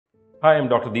Hi, I'm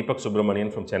Dr. Deepak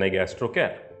Subramanian from Chennai Gastro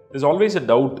Care. There's always a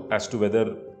doubt as to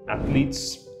whether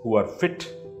athletes who are fit,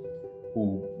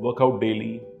 who work out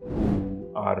daily,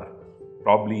 who are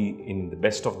probably in the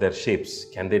best of their shapes,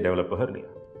 can they develop a hernia?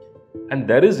 And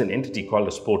there is an entity called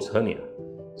a sports hernia.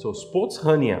 So sports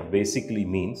hernia basically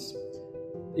means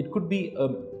it could be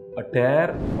a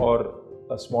tear or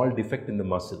a small defect in the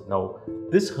muscle. Now,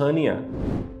 this hernia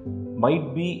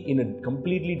might be in a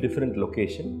completely different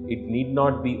location. It need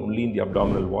not be only in the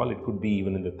abdominal wall. It could be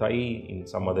even in the thigh, in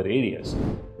some other areas.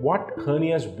 What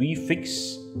hernias we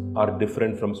fix are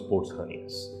different from sports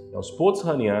hernias. Now, sports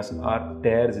hernias are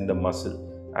tears in the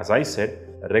muscle. As I said,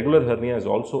 a regular hernia is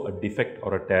also a defect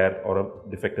or a tear or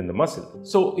a defect in the muscle.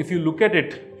 So, if you look at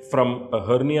it from a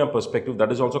hernia perspective,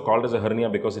 that is also called as a hernia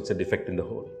because it's a defect in the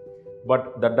hole.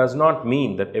 But that does not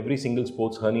mean that every single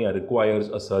sports hernia requires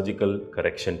a surgical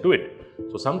correction to it.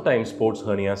 So sometimes sports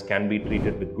hernias can be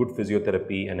treated with good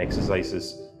physiotherapy and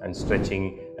exercises and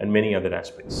stretching and many other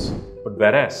aspects. But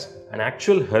whereas an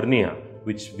actual hernia,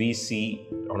 which we see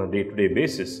on a day-to-day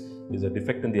basis, is a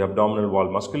defect in the abdominal wall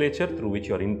musculature through which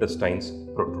your intestines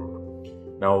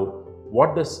protrude. Now,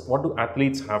 what do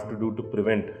athletes have to do to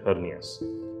prevent hernias?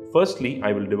 Firstly,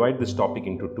 I will divide this topic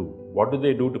into two. What do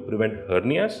they do to prevent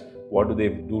hernias? What do they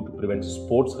do to prevent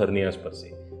sports hernias per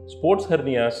se? Sports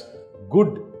hernias,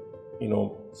 good,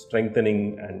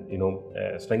 strengthening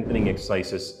and strengthening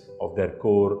exercises of their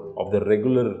core, of the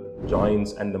regular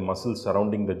joints and the muscles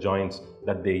surrounding the joints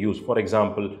that they use. For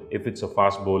example, if it's a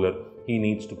fast bowler, he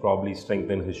needs to probably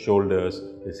strengthen his shoulders,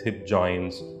 his hip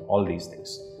joints, all these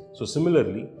things. So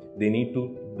similarly, they need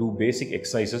to do basic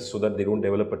exercises so that they don't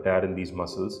develop a tear in these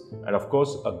muscles. And of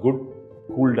course, a good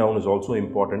cool down is also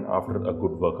important after a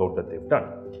good workout that they've done.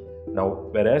 Now,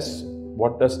 whereas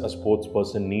what does a sports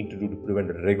person need to do to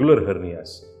prevent regular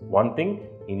hernias? One thing,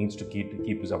 he needs to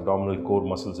keep his abdominal core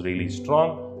muscles really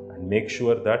strong and make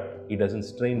sure that he doesn't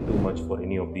strain too much for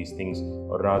any of these things,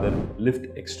 or rather lift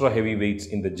extra heavy weights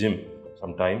in the gym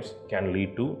sometimes can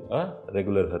lead to a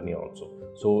regular hernia also.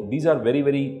 So these are very,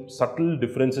 very subtle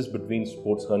differences between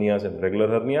sports hernias and regular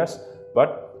hernias,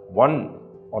 but one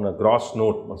on a gross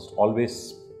note must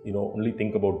always only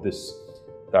think about this,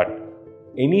 that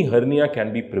any hernia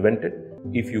can be prevented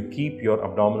if you keep your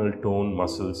abdominal tone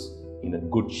muscles in a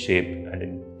good shape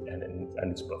and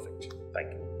it's perfect.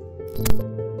 Thank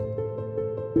you.